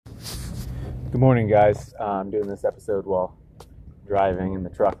Good morning, guys. I'm doing this episode while driving in the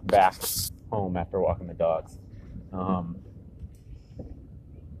truck back home after walking the dogs. Um,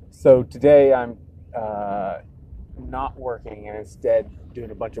 so today I'm not working and instead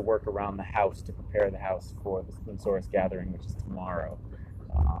doing a bunch of work around the house to prepare the house for the Spinosaurus gathering, which is tomorrow.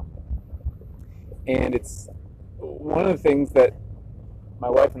 Um, and it's one of the things that my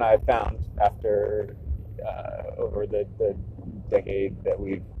wife and I have found after over the decade that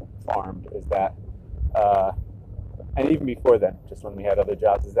we've farmed is that and even before then, just when we had other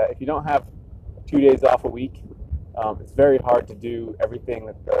jobs, is that if you don't have 2 days off a week, it's very hard to do everything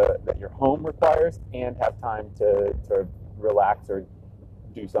that your home requires and have time to relax or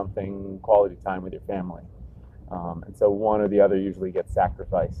do something quality time with your family. And so one or the other usually gets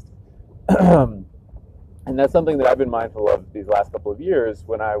sacrificed. And that's something that I've been mindful of these last couple of years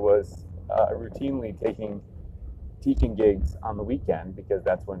when I was routinely taking teaching gigs on the weekend because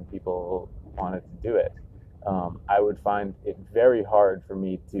that's when people wanted to do it. I would find it very hard for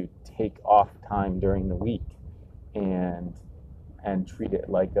me to take off time during the week and treat it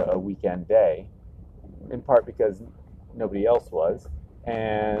like a weekend day, in part because nobody else was,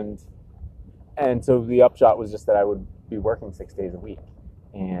 and so the upshot was just that I would be working 6 days a week,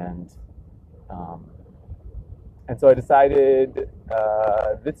 and um, so I decided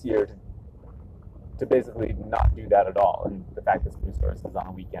this year to basically not do that at all. And the fact that Spinosaurus is on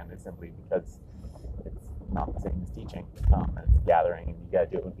a weekend is simply because it's not the same as teaching. And it's a gathering, and you got to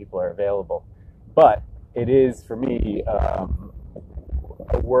do it when people are available. But it is, for me, a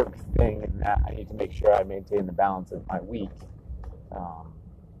work thing, and that I need to make sure I maintain the balance of my week,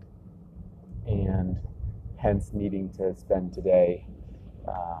 and hence needing to spend today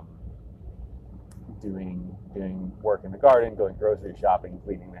doing work in the garden, going grocery shopping,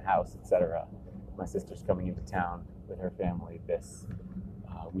 cleaning the house, etc. My sister's coming into town with her family this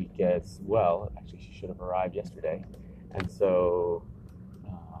week as well. Actually, she should have arrived yesterday, and so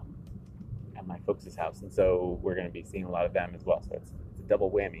at my folks' house, and so we're going to be seeing a lot of them as well. So it's a double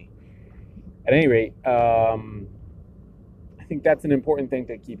whammy. At any rate, I think that's an important thing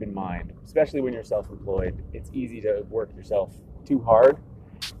to keep in mind, especially when you're self-employed. It's easy to work yourself too hard,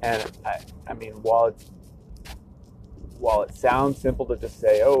 and I mean, while it sounds simple to just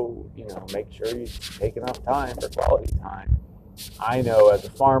say, oh, make sure you take enough time for quality time, I know as a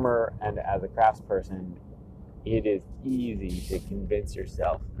farmer and as a craftsperson, it is easy to convince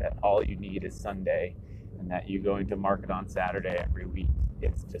yourself that all you need is Sunday and that you going to market on Saturday every week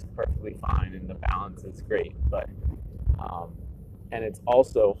is just perfectly fine and the balance is great. But and it's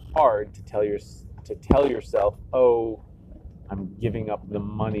also hard to tell yourself, oh, I'm giving up the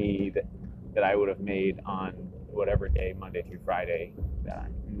money that I would have made on whatever day, Monday through Friday, that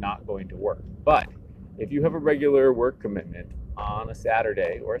I'm not going to work. But if you have a regular work commitment on a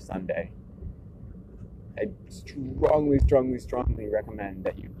Saturday or a Sunday, I strongly recommend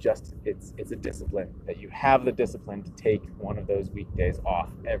that it's a discipline, that you have the discipline to take one of those weekdays off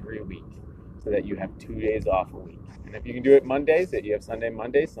every week so that you have 2 days off a week. And if you can do it Mondays, that you have Sunday,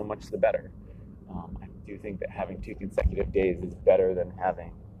 Monday, so much the better. I do think that having 2 consecutive days is better than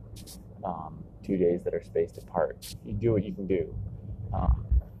having 2 days that are spaced apart. You do what you can do.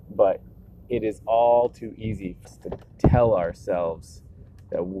 But it is all too easy to tell ourselves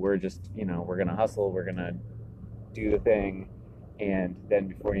that we're just, we're going to hustle, we're going to do the thing, and then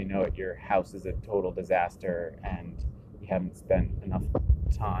before you know it, your house is a total disaster and you haven't spent enough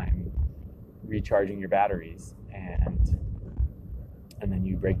time recharging your batteries, and then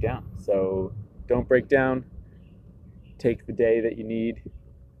you break down. So don't break down. Take the day that you need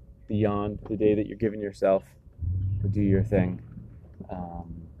beyond the day that you're giving yourself to do your thing.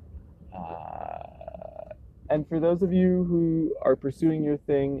 And for those of you who are pursuing your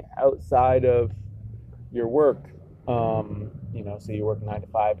thing outside of your work, so you work 9 to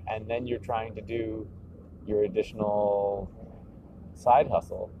 5, and then you're trying to do your additional side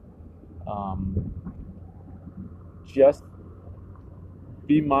hustle, just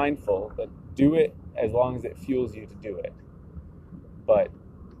be mindful that do it as long as it fuels you to do it. But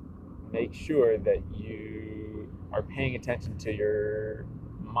make sure that you are paying attention to your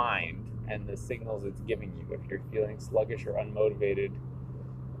mind and the signals it's giving you. If you're feeling sluggish or unmotivated,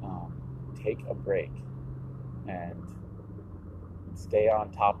 take a break and stay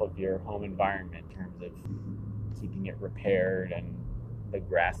on top of your home environment in terms of keeping it repaired and the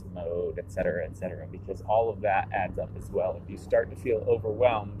grass mowed, etc., because all of that adds up as well. If you start to feel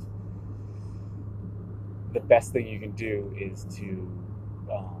overwhelmed, the best thing you can do is to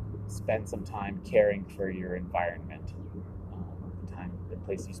spend some time caring for your environment, the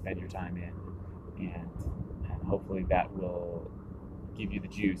place you spend your time in, and hopefully that will give you the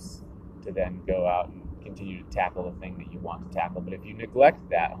juice to then go out and continue to tackle the thing that you want to tackle. But if you neglect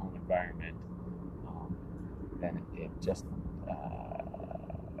that home environment, then it just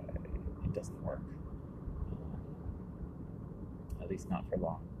it doesn't work. At least not for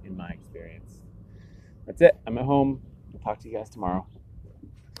long, in my experience. That's it. I'm at home. I'll talk to you guys tomorrow.